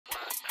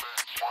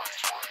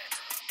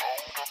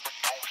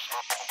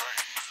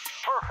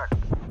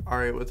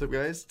Alright, what's up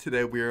guys?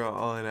 Today we are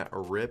on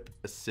Rip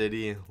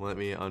City. Let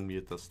me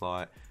unmute the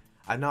slot.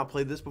 I've not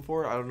played this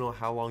before. I don't know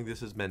how long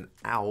this has been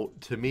out.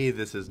 To me,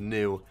 this is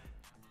new.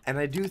 And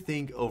I do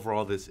think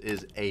overall this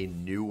is a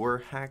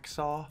newer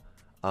hacksaw.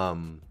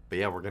 But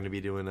yeah, we're going to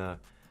be doing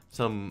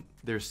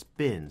there's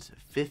spins.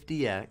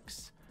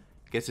 50x.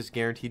 Guess it's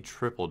guaranteed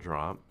triple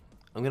drop.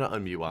 I'm going to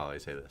unmute while I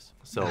say this.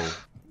 So,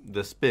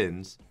 the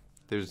spins.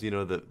 There's, you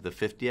know, the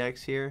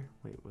 50x here.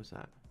 Wait, what's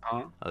that?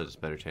 Oh, just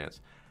better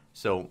chance.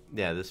 So,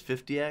 yeah, this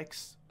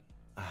 50x,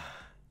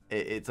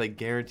 it's like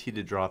guaranteed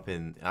to drop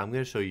in. I'm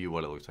going to show you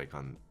what it looks like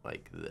on,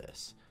 like,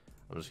 this.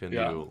 I'm just going to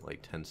do,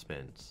 like, 10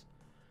 spins.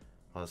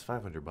 Oh, it's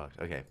 $500.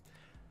 Okay.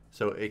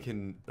 So,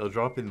 it'll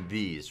drop in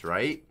these,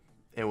 right?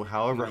 And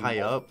however high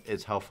up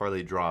is how far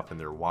they drop in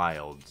their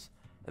wilds.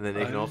 And then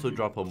it can also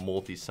drop a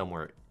multi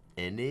somewhere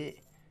in it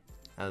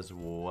as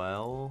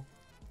well.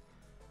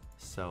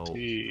 So,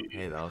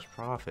 hey, that was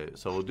profit.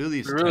 So, we'll do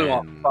these 10. We really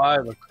want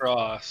 5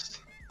 across.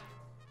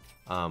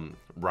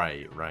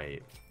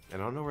 Right.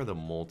 And I don't know where the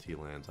multi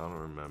lands. I don't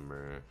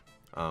remember.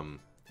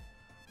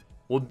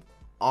 Well,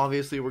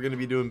 obviously we're gonna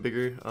be doing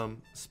bigger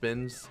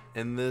spins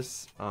in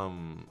this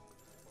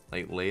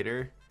like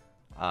later.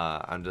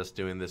 I'm just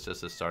doing this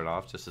just to start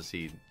off, just to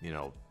see, you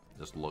know,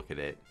 just look at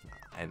it.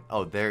 And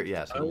oh, there,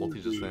 yeah. So the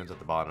multi just lands at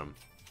the bottom.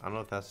 I don't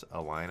know if that's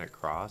a line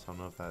across. I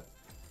don't know if that.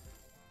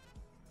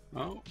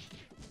 Oh,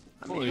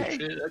 holy shit!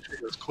 That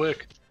shit was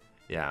quick.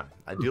 Yeah,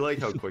 I do like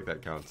how quick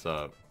that counts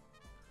up.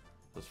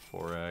 Plus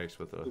 4x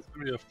with a. It's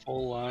gonna be a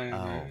full line.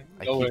 Oh,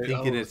 I keep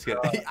thinking it's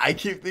gonna. I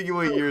keep thinking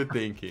what you're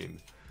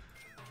thinking.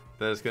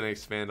 That it's gonna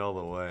expand all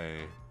the way.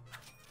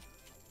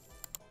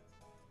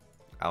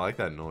 I like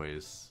that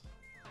noise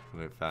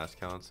when it fast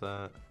counts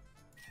that.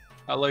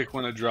 I like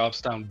when it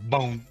drops down.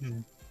 Boom.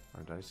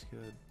 Are dice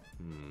good?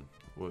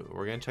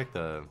 We're gonna check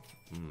the.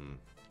 You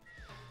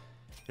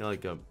know,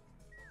 like a.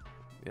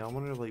 Yeah, I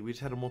wonder if like we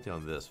just had a multi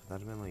on this.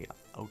 That'd have been like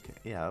okay.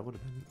 Yeah, that would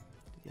have been.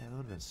 Yeah, that would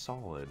have been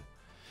solid.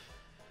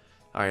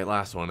 Alright,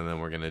 last one, and then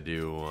we're gonna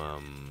do,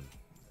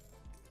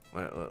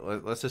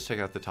 let's just check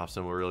out the top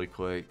symbol really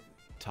quick.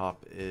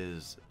 Top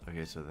is,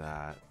 okay, so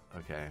that,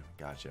 okay,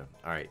 gotcha.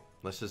 Alright,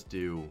 let's just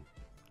do,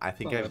 I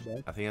think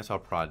I saw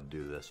Prod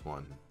do this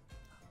one.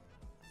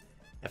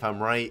 If I'm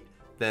right,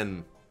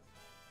 then,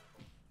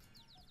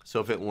 so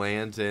if it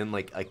lands in,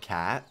 like, a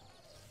cat,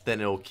 then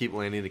it'll keep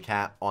landing the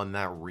cat on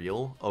that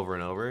reel over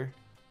and over.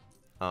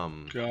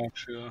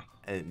 Gotcha.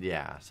 And,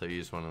 yeah, so you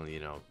just want to, you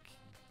know,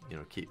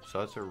 keep, so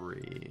that's a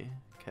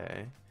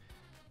okay.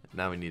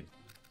 Now we need,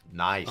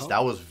 nice. Oh.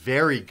 That was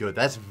very good.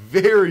 That's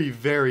very,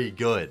 very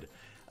good.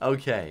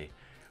 Okay.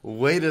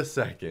 Wait a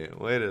second.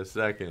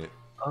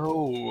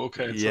 Oh,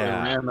 okay. So yeah.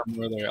 they random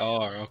where they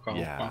are. Okay.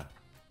 Yeah.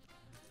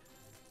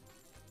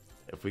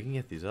 If we can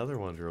get these other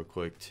ones real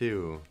quick,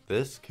 too.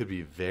 This could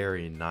be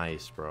very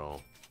nice,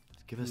 bro.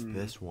 Give us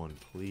this one,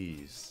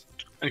 please.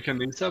 And can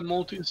these have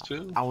multis,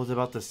 too? I was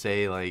about to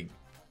say, like,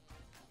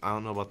 I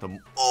don't know about the.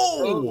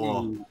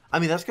 Oh, I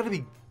mean that's gonna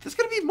be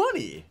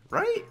money,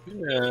 right?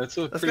 Yeah, it's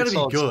that's pretty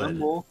solid good.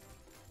 Symbol,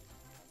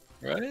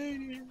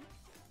 right?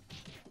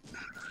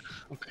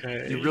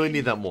 Okay. You really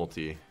need that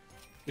multi.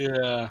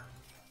 Yeah.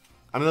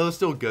 I mean that was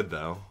still good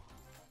though.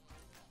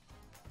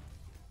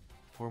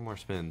 4 more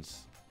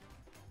spins.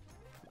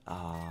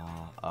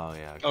 Oh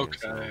yeah.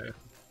 Okay.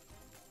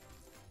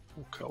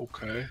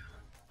 Okay.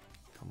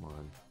 Come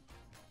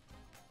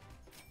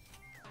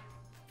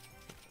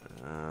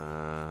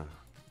on.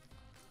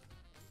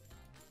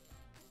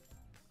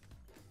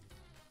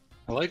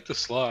 I like the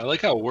slot. I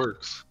like how it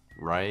works.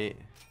 Right.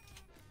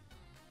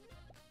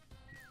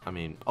 I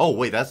mean, oh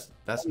wait, that's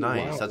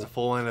nice. Wow. That's a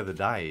full line of the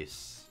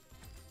dice.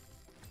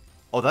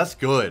 Oh, that's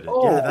good.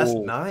 Oh. Yeah, that's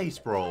nice,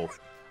 bro.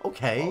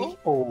 Okay.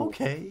 Oh.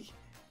 Okay.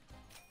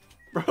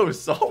 Bro,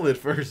 solid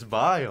first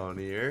buy on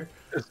here.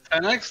 Is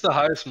 10x the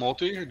highest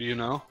multi, or do you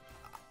know?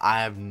 I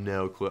have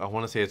no clue. I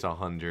want to say it's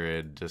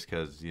 100, just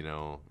because, you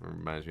know, it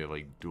reminds me of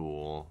like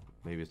Duel.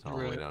 Maybe it's not all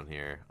the way down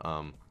here.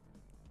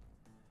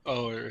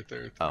 Oh, right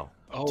there. Oh,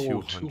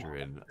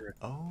 200.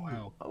 Oh,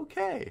 wow.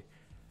 Okay.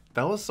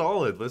 That was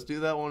solid. Let's do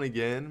that one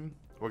again.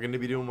 We're going to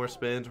be doing more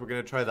spins. We're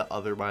going to try the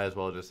other buy as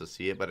well just to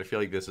see it. But I feel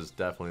like this is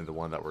definitely the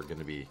one that we're going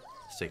to be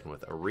sticking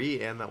with. A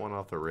re and that one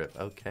off the rip.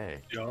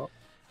 Okay. Yeah.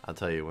 I'll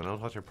tell you, when I was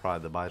watching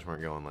Prod, the buys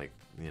weren't going like,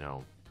 you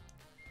know.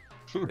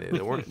 They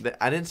weren't.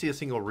 I didn't see a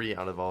single re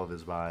out of all of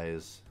his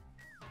buys.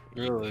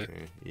 Really?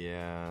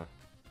 Yeah.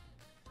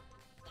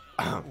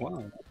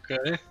 Wow.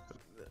 Okay.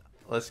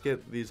 Let's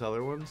get these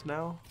other ones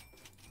now.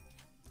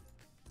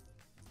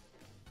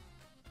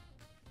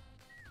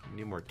 We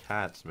need more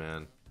cats,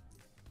 man.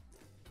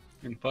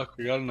 And fuck,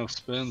 we got enough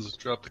spins. Let's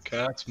drop the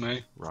cats,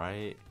 mate.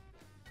 Right?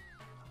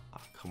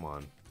 Oh, come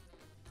on.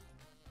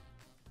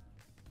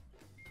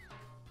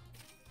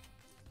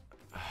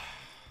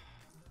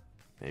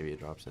 Maybe it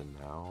drops in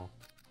now.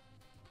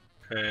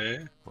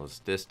 Okay. Well, it's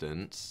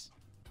distance.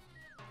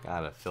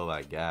 Gotta fill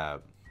that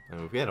gap. I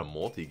mean, if we had a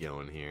multi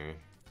going here,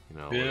 you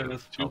know, yeah,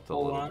 that's helped a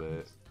little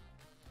bit.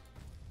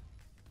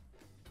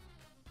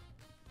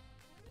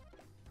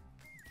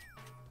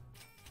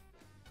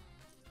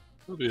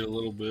 Maybe a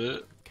little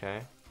bit.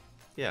 Okay.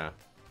 Yeah.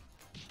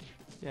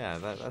 Yeah,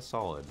 that's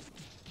solid.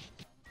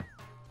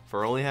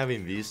 For only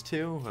having these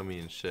two, I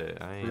mean, shit,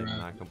 I ain't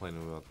not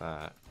complaining about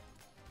that.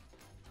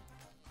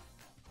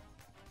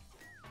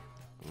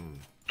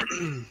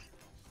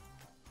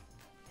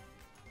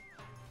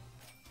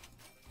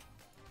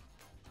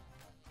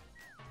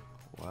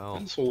 Well,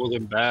 this one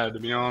wasn't bad,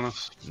 to be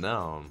honest.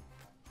 no.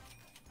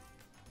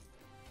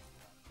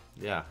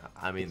 Yeah,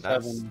 I mean,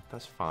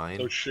 that's fine.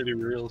 Those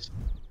shitty reels.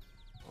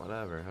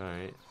 Whatever,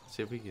 alright.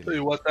 See if we can... Tell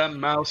you what, that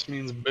mouse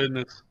means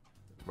business.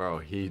 Bro,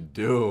 he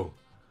do.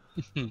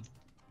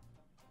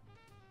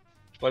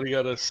 But he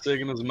got a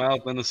stick in his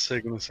mouth and a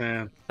stick in his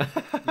hand.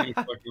 He ain't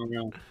fucking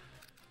around.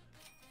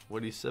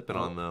 What are you sipping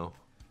on, though?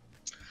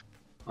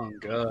 Oh,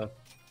 God.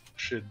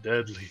 Shit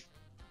deadly.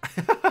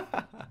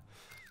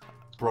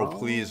 Bro,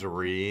 please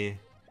re.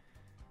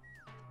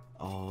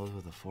 Oh, those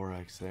are the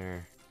 4X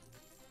there.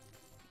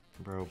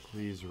 Bro,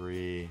 please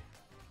re.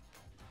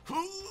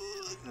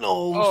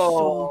 No,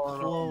 so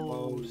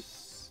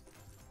close.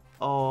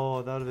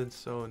 Oh, that would have been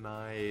so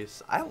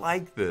nice. I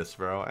like this,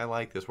 bro. I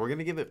like this. We're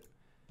gonna give it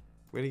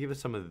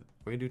some of.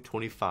 We're gonna do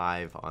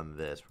 25 on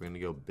this. We're gonna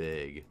go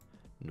big.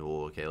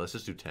 No, okay. Let's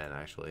just do 10.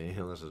 Actually,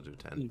 let's just do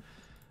 10.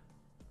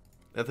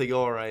 If they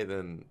go all right,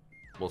 then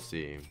we'll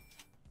see.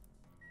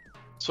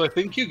 So I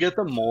think you get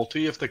the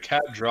multi if the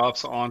cat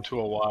drops onto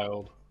a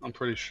wild. I'm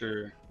pretty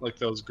sure, like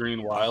those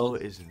green wilds. Oh,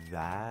 is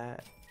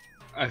that?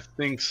 I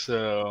think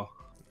so.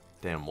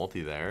 Damn,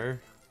 multi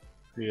there.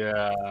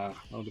 Yeah, that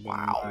would have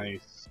been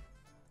nice.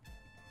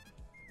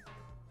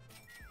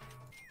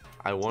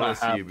 I want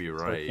to see you be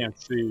right. I can't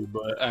see,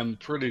 but I'm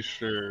pretty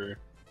sure.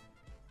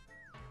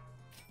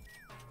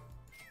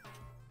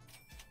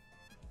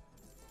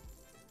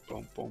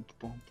 Boom, boom,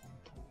 boom, boom,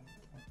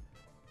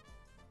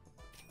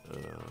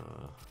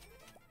 boom.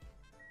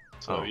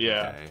 So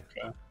yeah.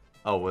 Okay.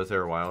 Oh, was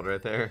there a wild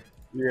right there?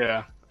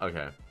 Yeah.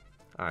 Okay.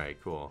 All right.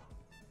 Cool.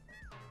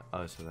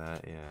 Oh, so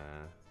that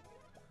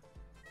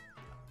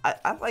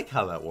I like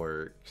how that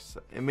works.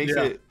 It makes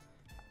it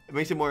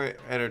more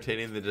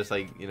entertaining than just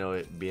like, you know,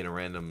 it being a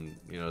random,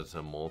 you know, it's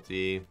a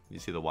multi. You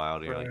see the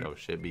wild and you're like, oh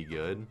shit, be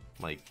good.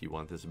 Like, you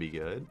want this to be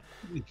good.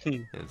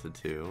 And it's a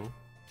 2.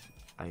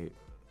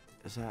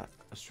 Is that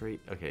a straight?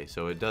 Okay,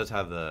 so it does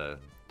have the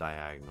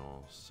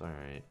diagonals. All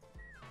right.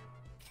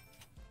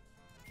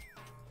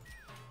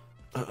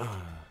 All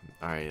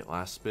right,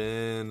 last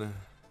spin.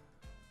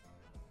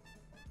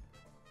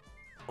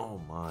 Oh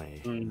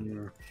my.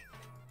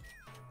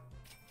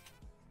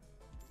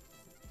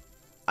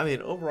 I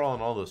mean, overall,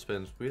 in all those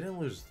spins, we didn't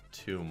lose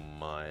too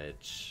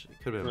much.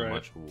 It could have been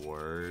much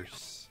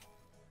worse.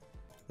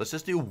 Let's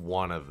just do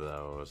one of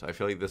those. I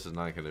feel like this is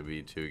not going to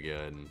be too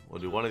good.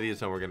 We'll do one of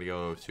these, and we're going to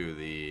go to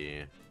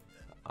the,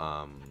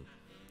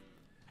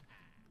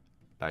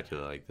 back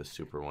to like the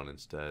super one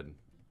instead.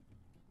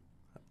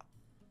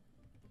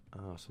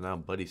 Oh, so now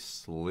Buddy's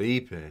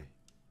sleeping.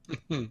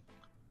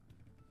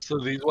 So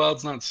these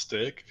wilds not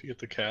stick if you get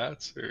the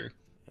cats, or?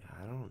 Yeah,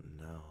 I don't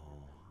know.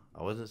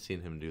 I wasn't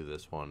seeing him do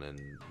this one, and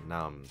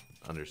now I'm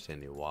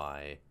understanding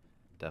why.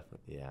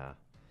 Definitely, yeah.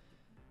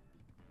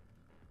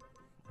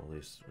 Well, at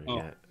least we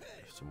get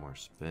some more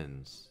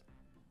spins.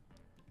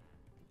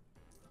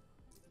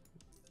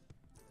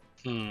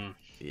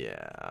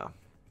 Yeah.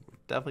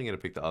 Definitely going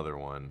to pick the other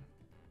one.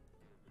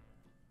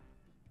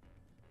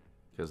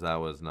 Because that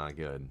was not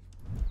good.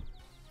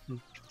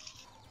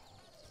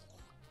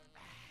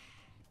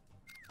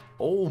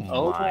 Oh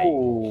my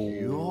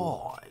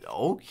god.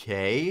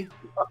 Okay.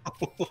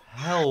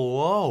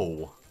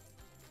 Hello.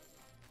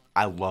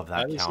 I love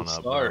that count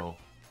up, bro.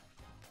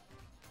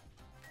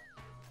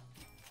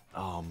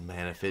 Oh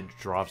man, if it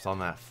drops on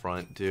that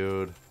front,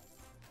 dude.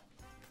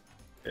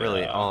 Yeah.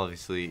 Really,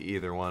 obviously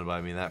either one, but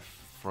I mean that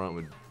front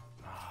would.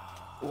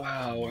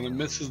 Wow, and it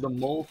misses the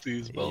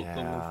multis. Both of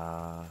them.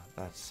 Yeah,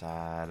 that's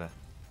sad.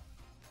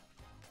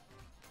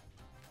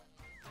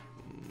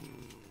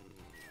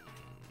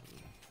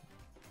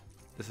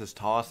 This is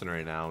tossing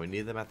right now. We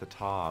need them at the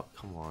top.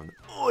 Come on.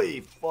 Oi,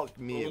 fuck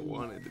me. It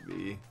wanted to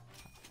be.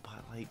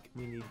 But, like,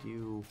 we need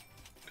you.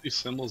 These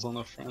symbols on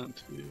the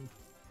front, too.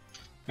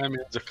 I mean,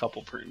 there's a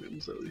couple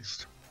premiums, at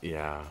least.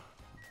 Yeah.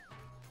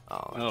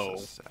 Oh,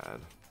 that's so sad.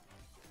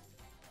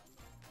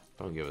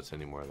 Don't give us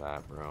any more of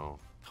that, bro.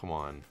 Come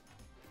on.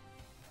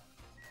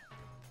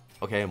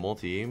 Okay, a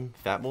multi.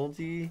 Fat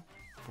multi?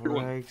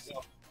 4X?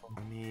 I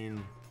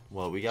mean,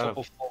 well, we got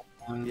a...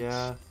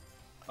 Yeah.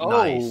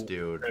 Nice,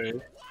 dude. Okay.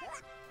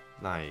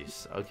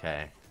 Nice.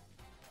 Okay.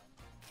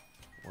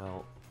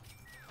 Well.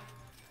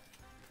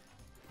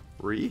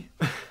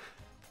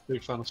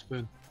 Big final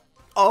spin.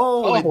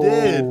 Oh, it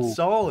did.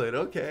 Solid.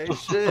 Okay.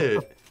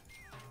 Shit.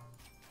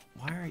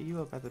 Why aren't you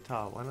up at the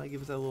top? Why not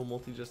give us that little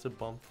multi just to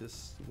bump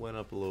this one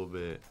up a little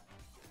bit?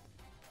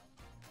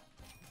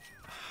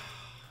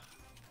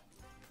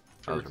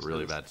 That was a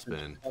really bad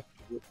spin.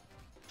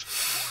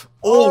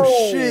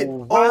 Oh shit!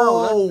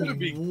 Oh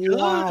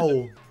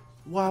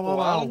wow!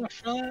 Wow!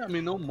 I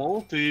mean, no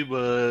multi,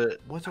 but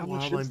what's a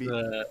wild line be?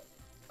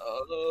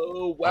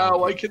 Oh, wow.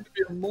 Why can't it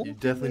be a multi? You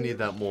definitely need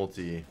that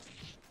multi.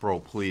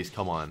 Bro, please,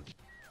 come on.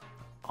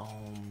 Oh,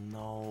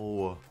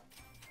 no.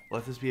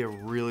 Let this be a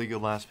really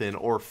good last spin.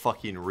 Or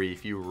fucking re.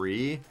 If you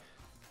re...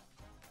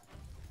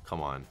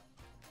 Come on.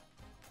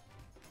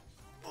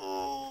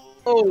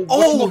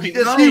 Oh,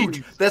 that's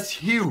huge. That's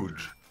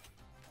huge.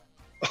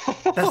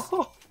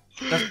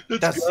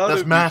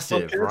 That's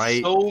massive,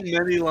 right? So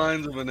many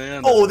lines of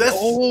banana. Oh, that's...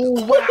 Oh,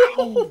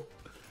 wow.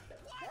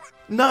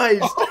 Nice,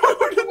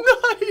 dude.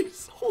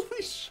 Nice.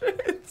 Holy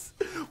shit.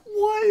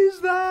 What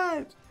is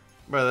that?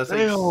 Bro, that's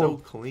like so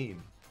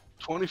clean.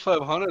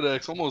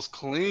 2500x, almost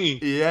clean.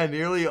 Yeah,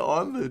 nearly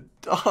on the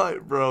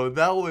dot, bro.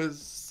 That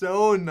was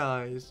so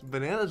nice.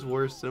 Banana's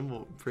worst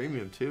symbol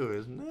premium too,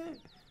 isn't it?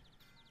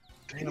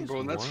 Damn,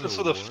 bro, and that's just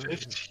for the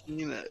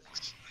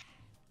 15x.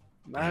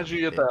 Imagine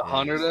you get that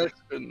 100x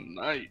and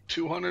night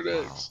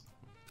 200x. Wow.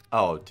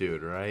 Oh,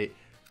 dude, right?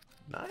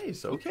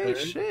 Nice. Okay,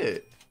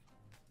 shit.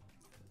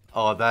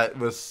 Oh, that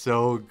was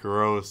so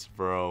gross,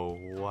 bro.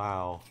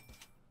 Wow.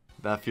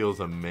 That feels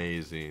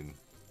amazing.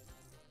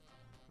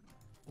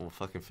 We'll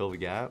fucking fill the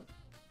gap.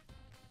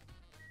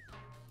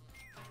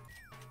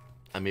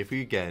 I mean, if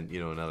we get, you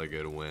know, another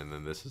good win,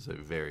 then this is a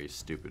very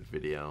stupid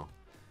video.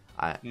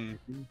 Oh,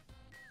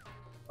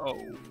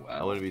 wow.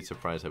 I wouldn't be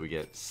surprised if we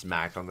get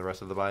smacked on the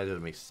rest of the buys. It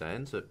would make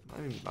sense. But,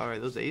 I mean,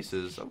 alright, those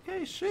aces.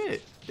 Okay,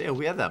 shit. Damn,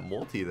 we had that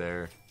multi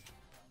there.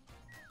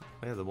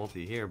 We had the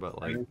multi here, but,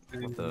 like,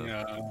 what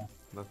the...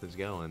 Nothing's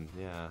going.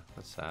 Yeah,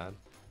 that's sad.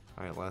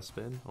 Alright, last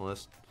spin.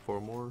 Unless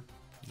 4 more?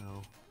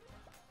 No.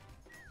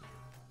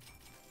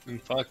 In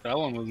fact, that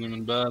one wasn't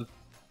even bad.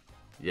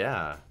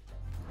 Yeah.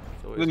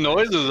 The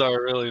noises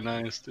are really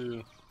nice,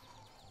 too.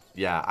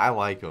 Yeah, I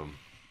like them.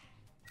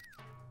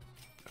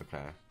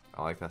 Okay.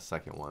 I like that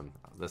second one.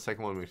 The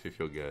second one makes me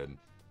feel good.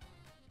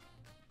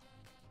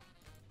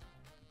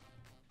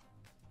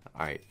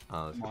 Alright,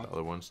 let's get the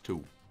other ones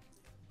too.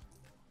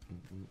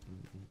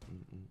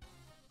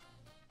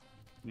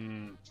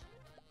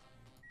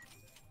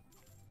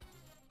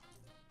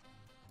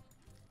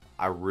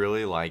 I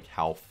really like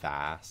how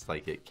fast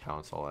like it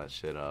counts all that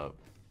shit up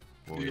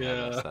when we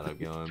have that setup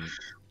going.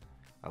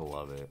 I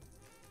love it.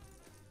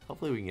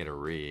 Hopefully we can get a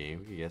re.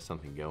 We can get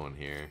something going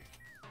here.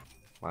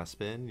 Last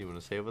spin. You want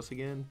to save us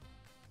again?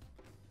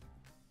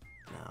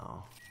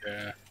 No.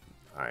 Yeah.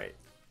 All right.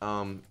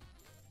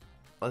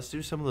 Let's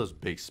do some of those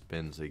big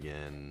spins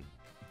again.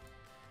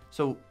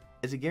 So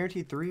is it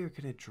guaranteed 3 or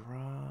can it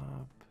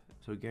drop?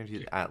 So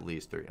guaranteed at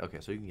least 3. Okay,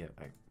 so you can get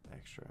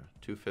extra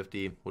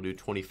 250. We'll do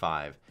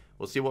 25.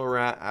 We'll see what we're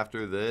at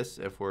after this.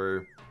 If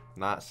we're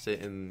not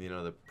sitting, you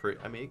know,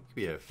 I mean, it could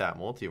be a fat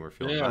multi and we're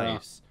feeling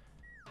nice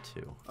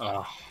too.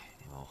 Oh,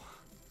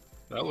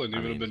 that wouldn't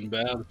even have been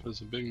bad if it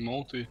was a big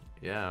multi.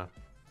 Yeah.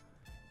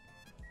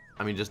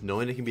 I mean, just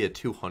knowing it can be a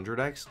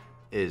 200x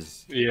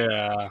is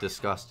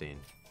disgusting.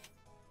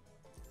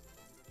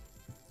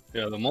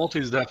 Yeah, the multi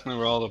is definitely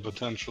where all the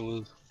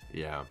potential is.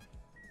 Yeah.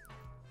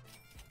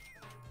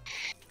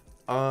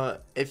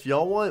 If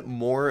y'all want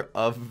more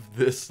of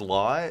this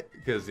lot,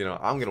 because, you know,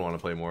 I'm going to want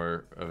to play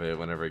more of it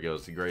whenever it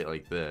goes great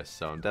like this,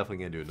 so I'm definitely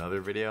going to do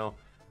another video.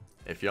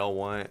 If y'all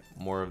want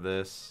more of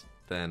this,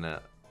 then,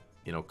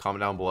 you know, comment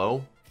down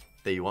below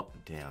that you want...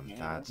 Damn,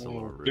 that's a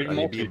little rude. Big I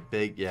mean,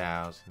 big,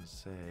 yeah, I was going to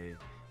say,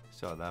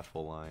 saw that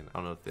full line. I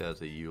don't know if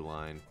there's a U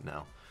line.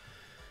 No.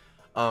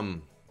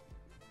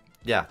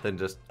 Yeah, then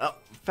just... Oh,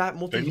 fat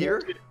multi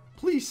here?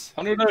 Please.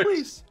 100x.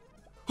 Please.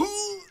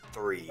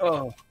 3.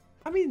 Oh.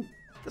 I mean...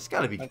 That's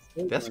gotta be.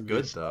 That's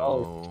good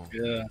though.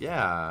 Yeah.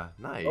 Yeah.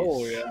 Nice.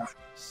 Oh yeah.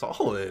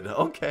 Solid.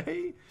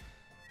 Okay.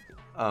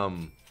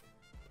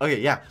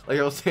 Okay. Yeah. Like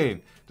I was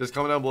saying, just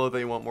comment down below that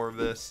you want more of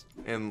this,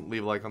 and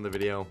leave a like on the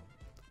video.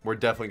 We're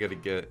definitely gonna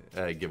get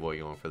a giveaway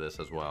going for this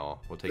as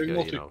well. We'll take a,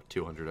 you know,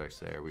 200x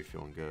there. We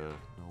feeling good.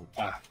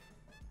 Nope.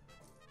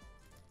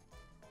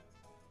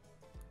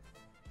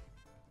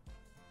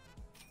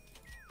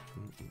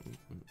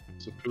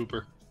 It's a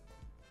pooper.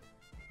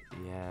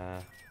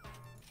 Yeah.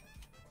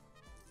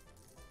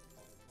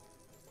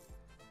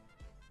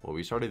 Well,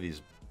 we started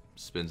these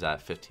spins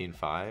at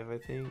 15.5, I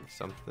think,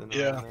 something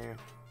around there.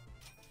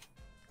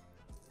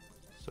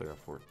 So I got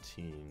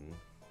 14.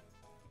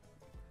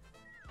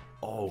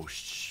 Oh,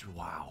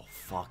 wow,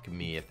 fuck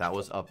me. If that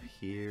was up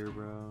here,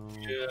 bro.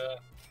 Yeah.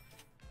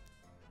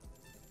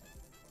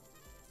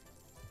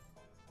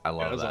 I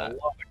love that. There's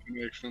a lot of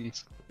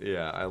connections.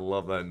 Yeah, I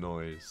love that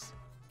noise.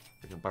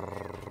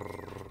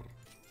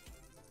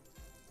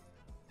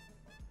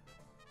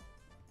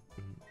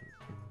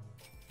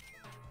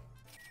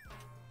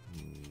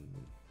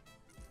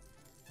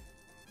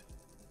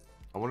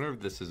 I wonder if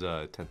this is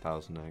a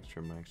 10,000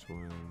 extra max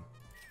win.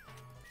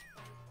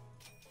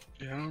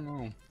 Yeah, I don't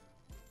know.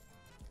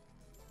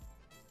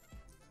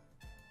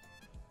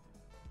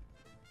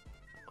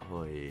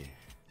 Oi.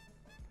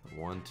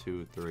 1,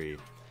 2, 3.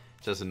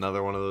 Just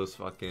another one of those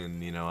fucking,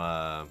 you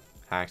know,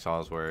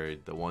 hacksaws where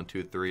the 1,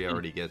 2, 3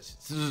 already gets.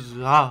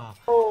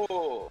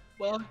 Oh,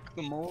 fuck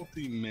the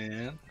multi,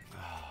 man.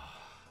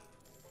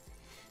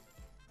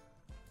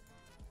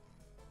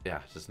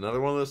 Yeah, just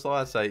another one of those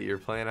slots that you're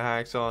playing a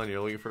hacksaw and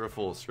you're looking for a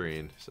full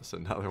screen. It's just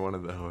another one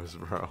of those,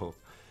 bro.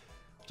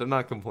 Which I'm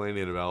not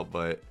complaining about,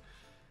 but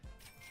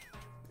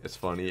it's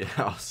funny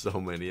how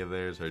so many of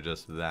theirs are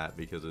just that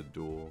because of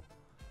dual.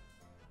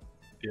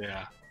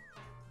 Yeah.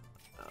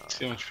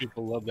 See how much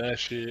people love that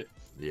shit.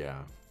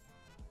 Yeah.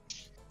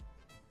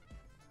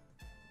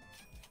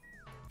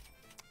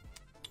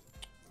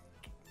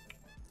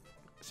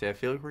 See, I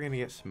feel like we're gonna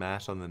get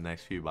smashed on the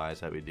next few buys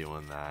that we do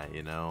on that,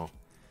 you know?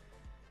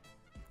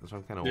 That's what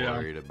I'm kind of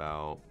worried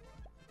about.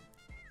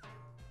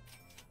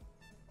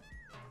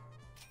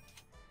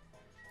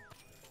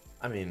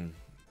 I mean,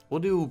 we'll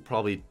do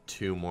probably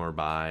 2 more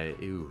buy.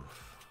 Ooh.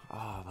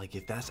 Oh, like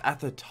if that's at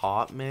the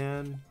top,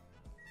 man.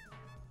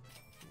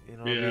 You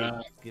know,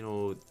 Yeah. you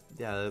know,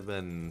 yeah, there've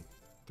been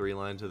 3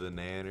 lines of the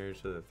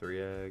nanners to the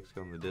 3x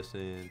going the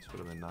distance. Would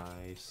have been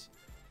nice.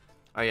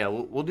 Oh yeah,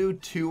 we'll do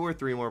 2 or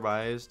 3 more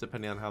buys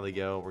depending on how they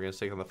go. We're gonna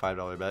stick on the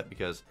 $5 bet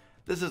because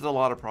this is a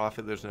lot of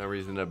profit. There's no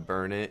reason to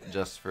burn it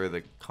just for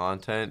the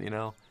content, you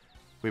know.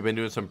 We've been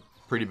doing some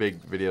pretty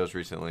big videos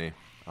recently,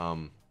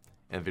 and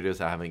videos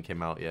that haven't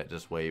came out yet.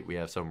 Just wait, we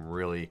have some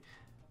really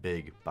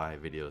big buy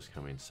videos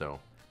coming. So,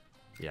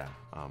 yeah,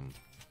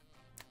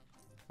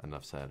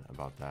 enough said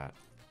about that.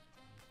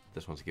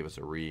 This one's give us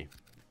a re.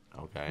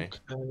 Okay.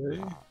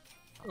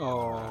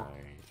 Oh.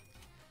 Right.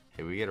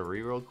 Hey, we get a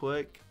re real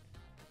quick.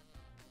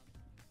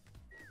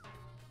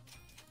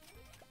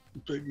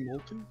 Big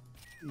multi.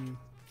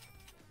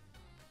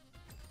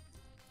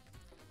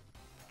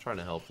 Trying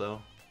to help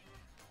though.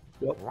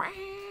 Yep. I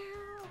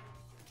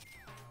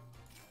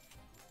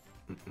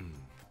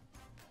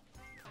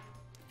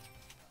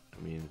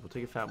mean, we'll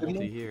take a fat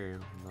multi here.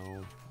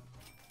 No.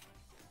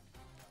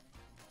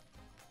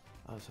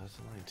 Oh, so that's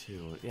a line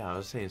too. Yeah, I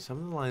was saying some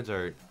of the lines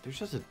are. There's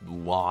just a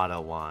lot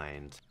of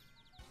lines.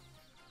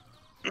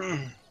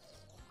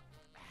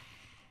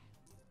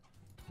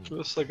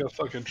 Just like a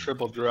fucking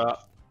triple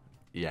drop.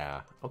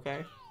 Yeah.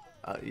 Okay.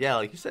 Yeah,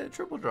 like you said,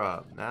 triple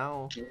drop.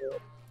 Now,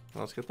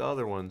 let's get the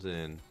other ones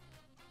in.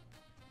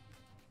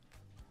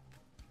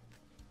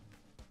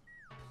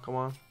 Come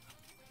on.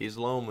 He's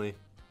lonely.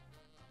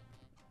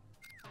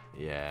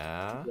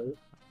 Yeah.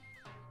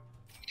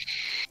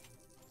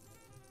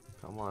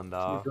 Come on,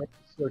 dog.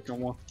 Second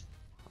one.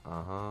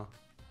 Uh-huh.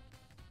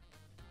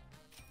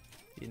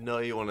 You know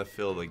you want to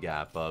fill the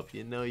gap up.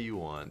 You know you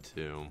want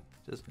to.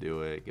 Just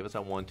do it. Give us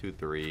that 1, 2,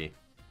 3.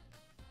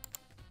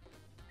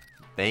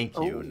 Thank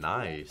you. Oh.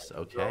 Nice.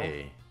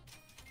 Okay.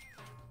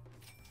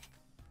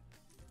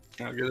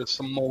 Now get us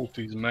some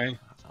multis, man.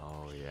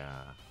 Oh,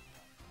 yeah.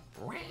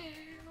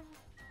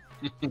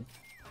 A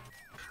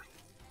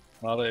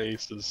lot of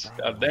aces.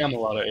 Goddamn, a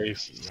lot of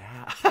aces.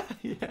 Yeah.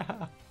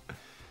 Yeah.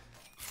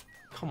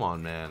 Come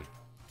on, man.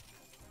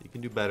 You can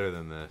do better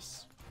than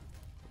this.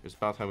 It's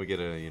about time we get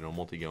a,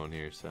 multi going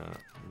here, so...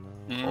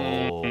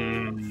 No.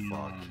 Oh,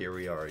 fuck. Here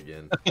we are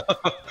again.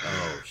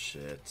 Oh,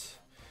 shit.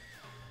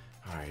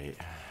 Alright.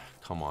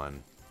 Come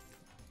on.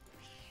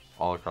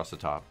 All across the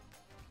top.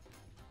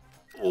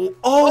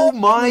 Oh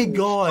my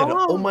god!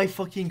 Oh my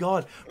fucking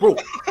god! Bro,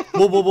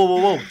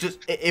 whoa. Just,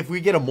 if we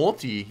get a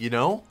multi,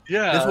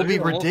 Yeah, this will be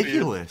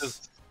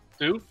ridiculous.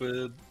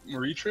 Stupid.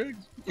 Retrig?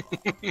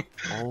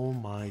 Oh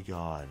my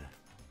god.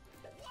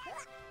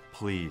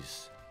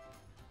 Please.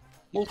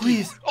 Multi.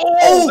 Please.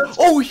 Oh,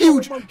 Oh,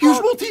 huge! my Huge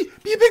God. multi!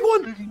 Be a big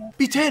one!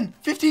 Be 10,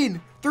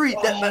 15, 3.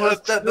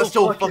 That's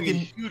still fucking...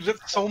 huge.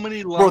 That's so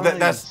many lines. Bro,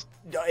 that's...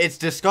 It's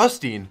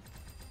disgusting.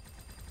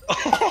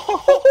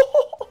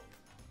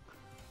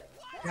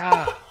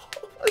 Yeah.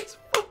 Let's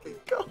fucking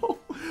go.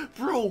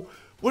 Bro,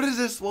 what is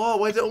this law?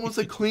 Why is it almost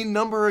a clean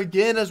number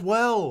again as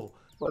well?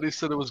 Buddy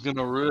said it was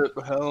gonna rip.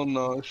 Hell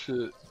no,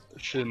 that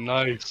shit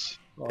nice.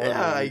 Oh,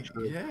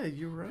 Yeah,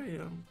 you're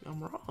right. I'm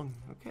wrong.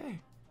 Okay.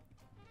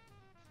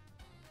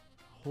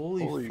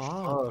 Holy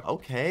fuck.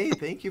 Okay,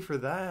 thank you for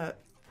that.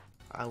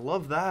 I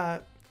love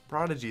that.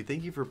 Prodigy,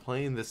 thank you for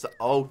playing this.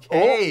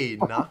 Okay,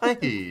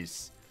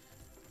 nice.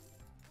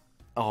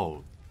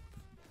 Oh,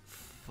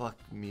 fuck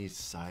me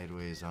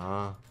sideways,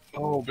 huh?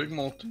 Oh, big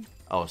multi.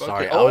 Oh,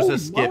 sorry. Okay. I was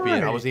just skipping.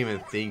 My. I wasn't even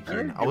thinking.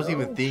 There I wasn't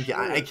you even go. thinking.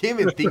 I Shit. can't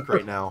even think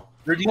right now.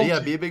 Yeah,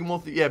 be a big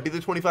multi. Yeah, be the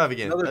 25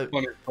 again. Another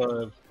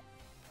 25.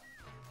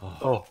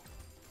 Oh.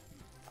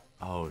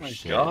 Oh, My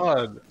shit.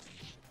 God.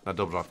 Now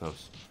double drop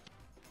those.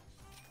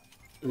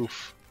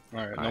 Oof. All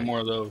right, no Alright. more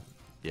of those.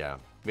 Yeah.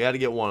 We had to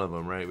get one of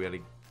them, right? We had to...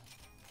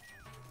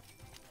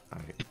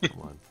 Alright,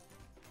 come on.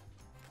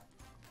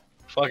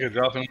 Fuck it,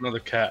 drop in another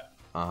cat.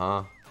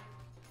 Uh-huh.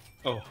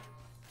 Oh.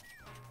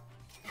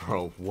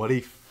 Bro, what a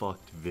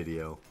fucked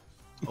video.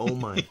 Oh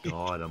my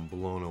god, I'm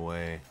blown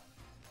away.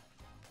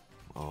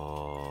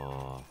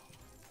 Oh.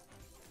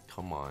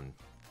 Come on.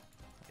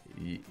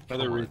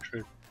 Another Come on.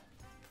 retrig.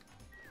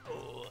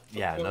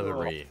 Yeah, another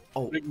re.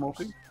 Oh, Big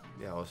multi.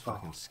 yeah, I was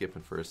fucking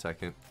skipping for a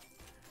second.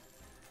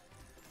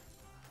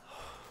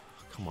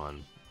 Come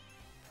on.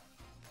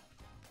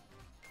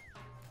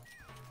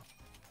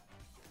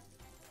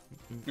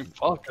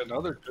 Fuck,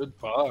 another good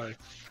buy.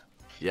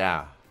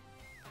 Yeah.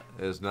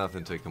 There's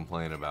nothing to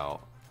complain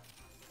about.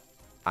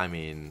 I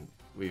mean,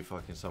 we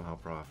fucking somehow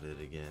profited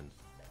again.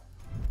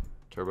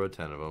 Turbo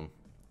 10 of them.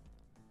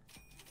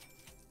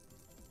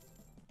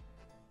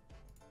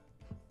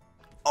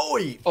 Oh,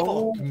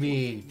 fuck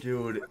me,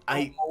 dude.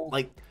 I,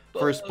 like,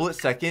 for a split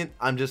second,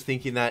 I'm just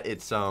thinking that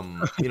it's, you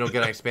know,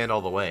 gonna expand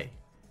all the way.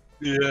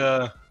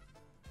 Yeah.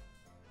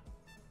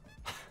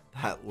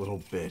 That little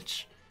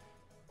bitch.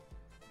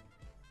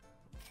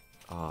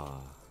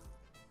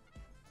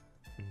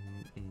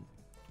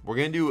 We're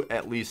gonna do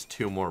at least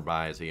 2 more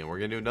buys again. We're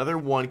gonna do another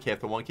 1K. If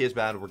the 1K is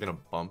bad, we're gonna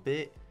bump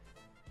it.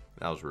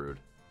 That was rude.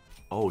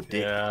 Oh,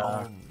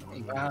 damn.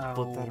 Yeah.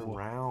 Oh, flip that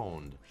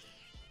around.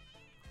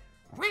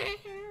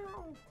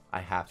 I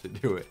have to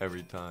do it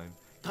every time.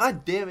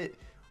 God damn it.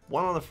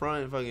 1 on the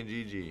front and fucking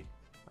GG.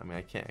 I mean,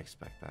 I can't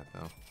expect that,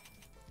 though.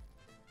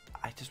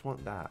 I just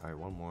want that. All right,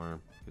 1 more.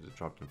 Because it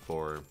dropped in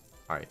 4.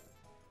 All right.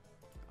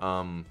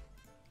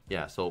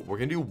 Yeah, so we're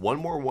going to do 1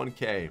 more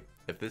 1K.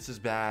 If this is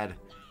bad,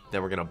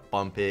 then we're going to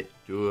bump it.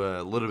 Do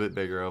a little bit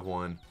bigger of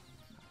one.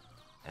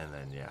 And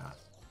then, yeah.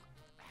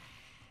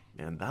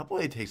 Man, that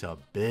boy takes a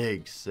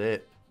big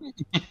sip.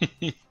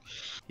 He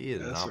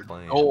is not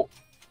playing. Oh.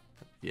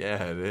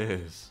 Yeah, it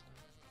is.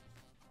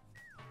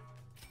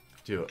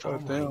 Dude, oh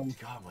my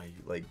god, my,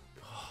 like,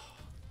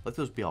 let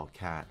those be all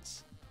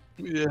cats.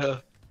 Yeah.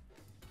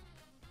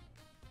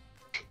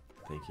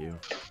 Thank you.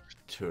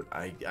 Dude,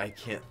 I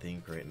can't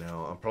think right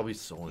now. I'm probably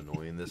so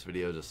annoying in this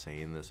video just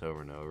saying this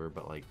over and over,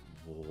 but like,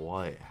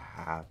 what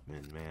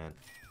happened, man?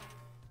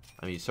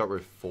 I mean, you start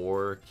with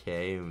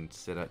 4K and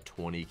sit at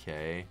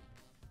 20K.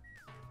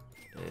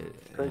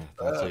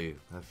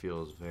 That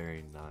feels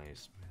very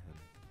nice, man.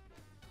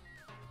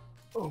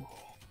 Oh.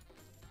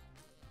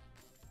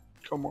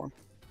 Come on.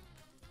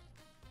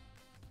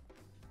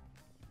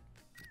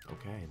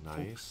 Okay,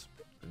 nice.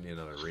 I need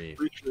another re.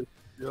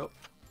 Yep.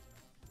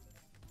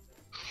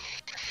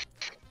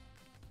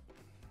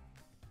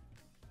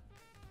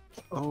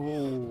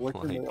 Oh, what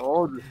can they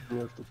all just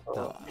do at the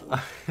top?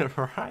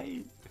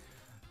 Right?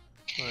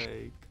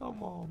 Like,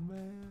 come on,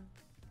 man.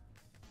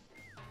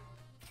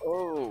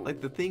 Oh. Like,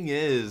 the thing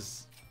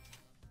is,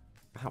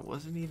 that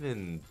wasn't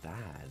even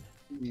bad.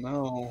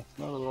 No,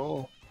 not at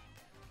all.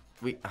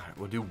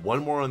 We'll do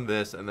 1 more on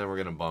this, and then we're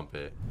gonna bump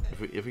it.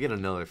 If we get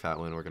another fat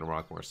win, we're gonna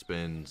rock more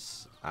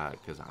spins.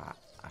 Cause I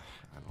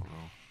don't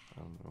know.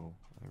 I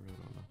really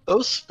don't know.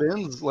 Those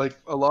spins, like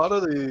a lot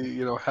of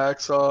the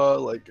hacksaw,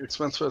 like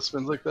expensive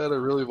spins like that,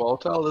 are really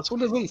volatile. This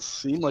one doesn't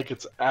seem like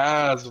it's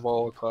as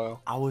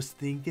volatile. I was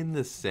thinking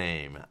the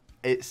same.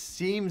 It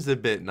seems a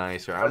bit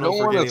nicer. I don't know if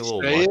we're getting a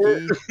little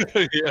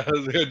lucky. Yeah,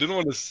 I didn't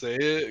want to say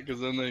it because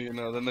then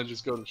they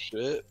just go to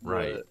shit.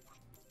 Right. But...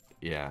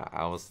 yeah,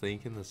 I was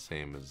thinking the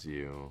same as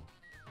you.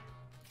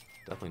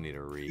 Definitely need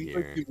a re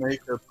here. You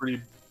make a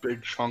pretty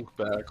big chunk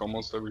back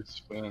almost every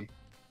spin.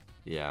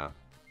 Yeah.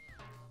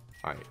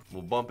 Alright,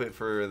 we'll bump it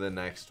for the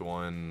next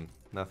one.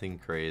 Nothing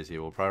crazy.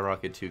 We'll probably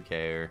rock a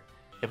 2K, or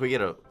if we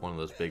get one of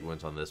those big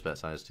ones on this bet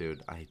size,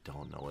 dude, I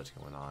don't know what's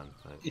going on.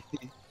 But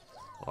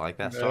I like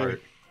that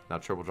start. Now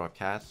triple drop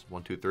cats,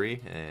 1, 2,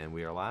 3, and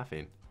we are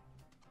laughing.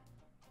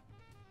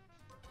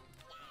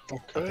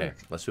 Okay,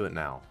 let's do it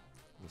now.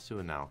 Let's do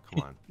it now.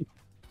 Come on.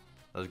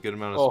 That was a good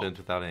amount of spins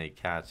without any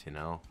cats, you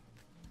know?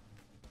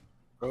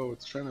 Oh,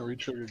 it's trying to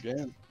re-trigger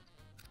again.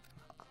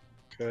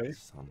 Okay.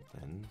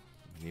 Something.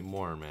 Need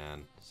more,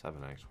 man.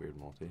 7x weird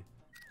multi.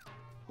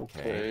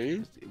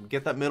 Okay.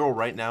 Get that middle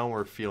right now.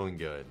 We're feeling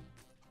good.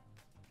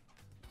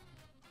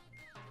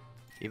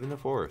 Even the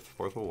fourth.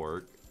 Fourth will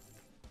work.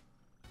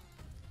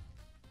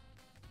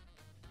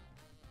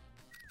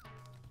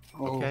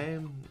 Oh. Okay.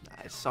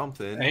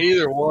 Something.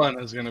 Either one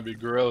is going to be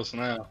gross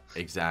now.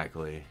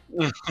 Exactly.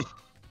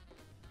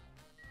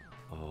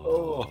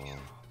 Oh.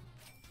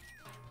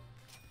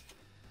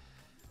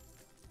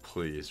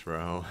 Please,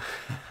 bro.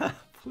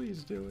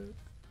 Please do it.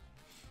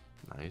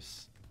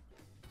 Nice.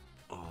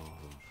 Oh.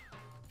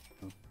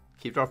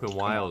 Keep dropping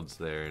wilds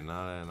there,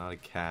 not a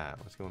cat.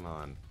 What's going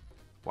on?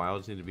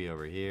 Wilds need to be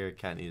over here.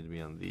 Cat needs to be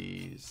on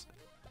these.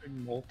 Big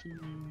multi.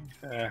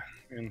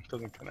 And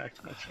doesn't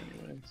connect much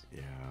anyways.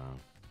 Yeah.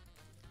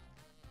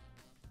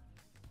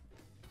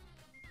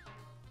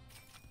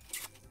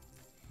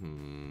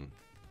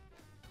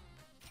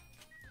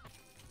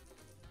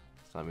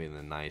 It's not being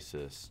the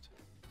nicest.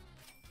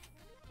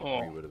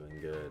 Oh. Would have been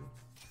good.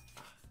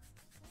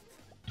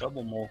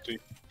 Double multi.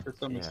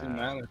 First time it's seen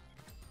that.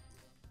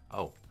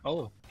 Oh.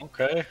 Oh,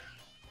 okay.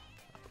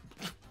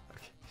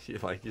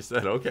 Like you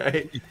said,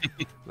 okay.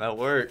 That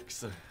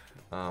works.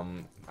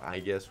 I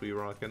guess we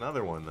rock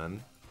another one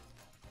then.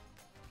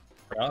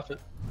 Profit.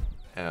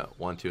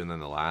 1, 2, and then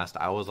the last.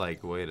 I was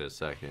like, wait a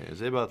second.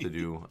 Is it about to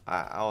do...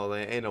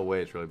 ain't no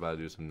way it's really about to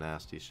do some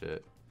nasty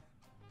shit.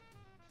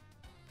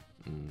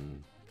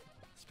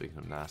 Speaking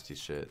of nasty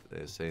shit,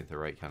 this ain't the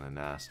right kind of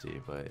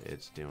nasty, but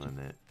it's doing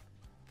it.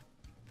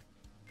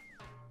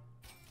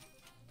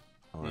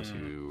 Unless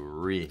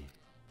you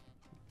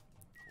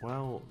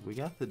Well, we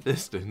got the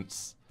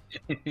distance.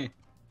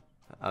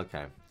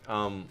 Okay.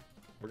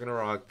 We're gonna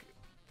rock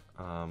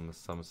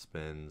some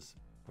spins.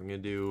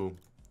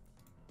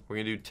 We're we're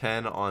gonna do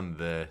 10 on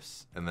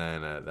this, and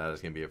then that is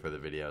gonna be it for the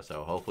video.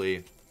 So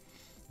hopefully,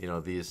 you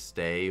know, these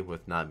stay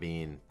with not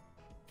being,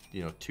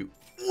 you know, too.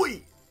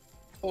 Oi!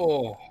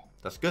 Oh,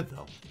 That's good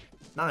though.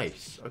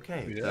 Nice.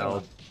 Okay.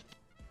 yeah.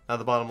 Now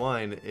the bottom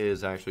line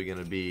is actually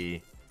gonna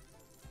be,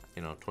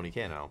 you know,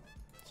 20K now.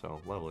 So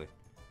lovely.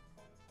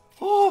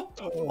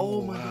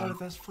 Oh my wow. god, if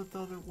that's flipped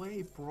the other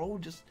way, bro.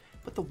 Just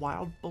put the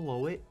wild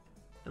below it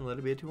and let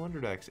it be a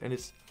 200x. And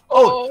it's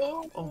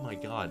oh my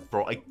god,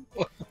 bro.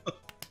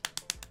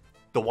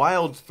 The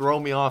wilds throw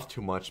me off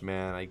too much,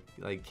 man.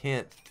 I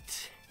can't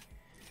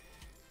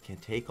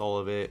take all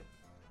of it.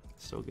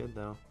 It's so good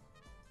though.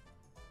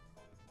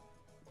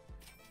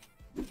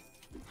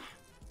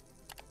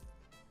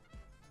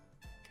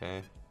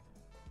 Okay.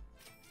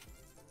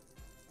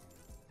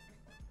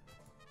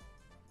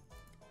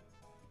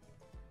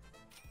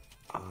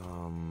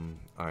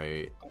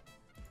 Alright.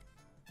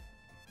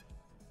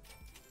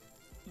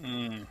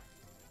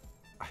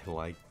 I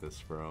like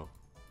this, bro.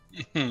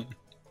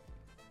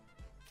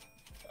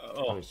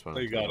 Oh,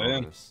 they got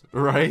in.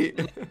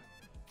 Right?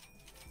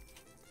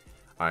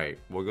 Alright,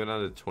 we'll go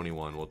down to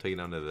 21. We'll take it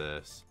down to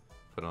this.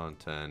 Put on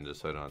 10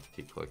 just so I don't have to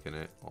keep clicking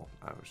it. Oh,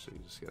 I'm actually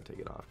just going to take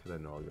it off because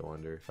I know I'll go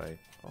under if I...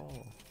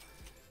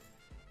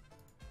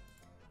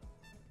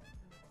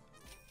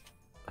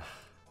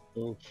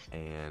 Oh.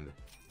 And...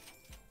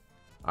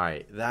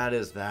 Alright, that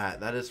is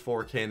that. That is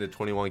 4K into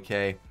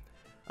 21K.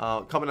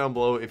 Comment down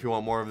below if you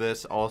want more of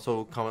this.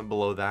 Also, comment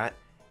below that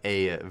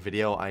a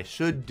video I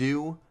should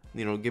do.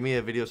 You know, give me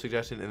a video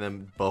suggestion, and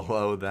then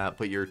below that,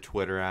 put your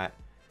Twitter at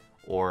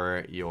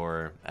or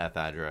your F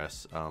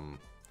address. And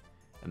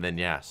then,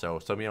 yeah, so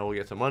some of y'all will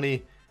get some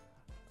money,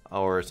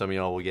 or some of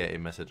y'all will get a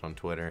message on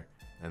Twitter.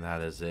 And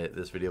that is it.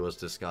 This video was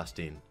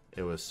disgusting.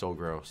 It was so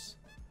gross.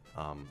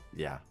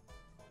 Yeah,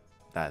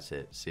 that's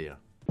it. See ya.